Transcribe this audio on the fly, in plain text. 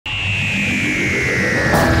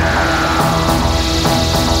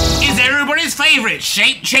favorite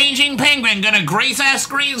shape-changing penguin gonna grace our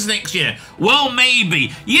screens next year? Well,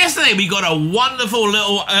 maybe. Yesterday we got a wonderful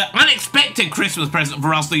little unexpected Christmas present for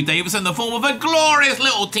Russell Davies in the form of a glorious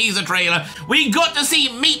little teaser trailer. We got to see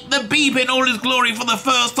Meep the Beep in all his glory for the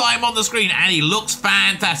first time on the screen, and he looks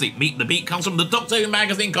fantastic. Meep the Beep comes from the Doctor Who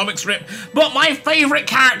magazine comic strip, but my favourite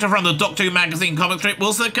character from the Doctor Who magazine comic strip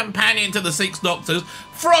was the companion to the Six Doctors,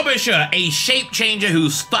 Frobisher, a shape changer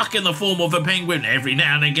who's stuck in the form of a penguin every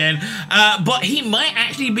now and again, but he might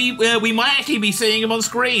actually be, we might actually be seeing him on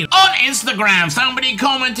screen. On Instagram, somebody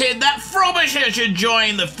commented that Frobisher should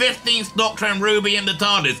join the 15th Doctor and Ruby in the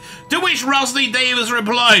TARDIS, to which Russell Davies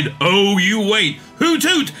replied, "Oh, you wait. Hoot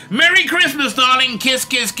hoot! Merry Christmas, darling! Kiss,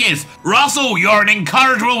 kiss, kiss! Russell, you're an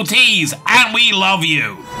incorrigible tease, and we love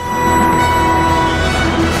you!"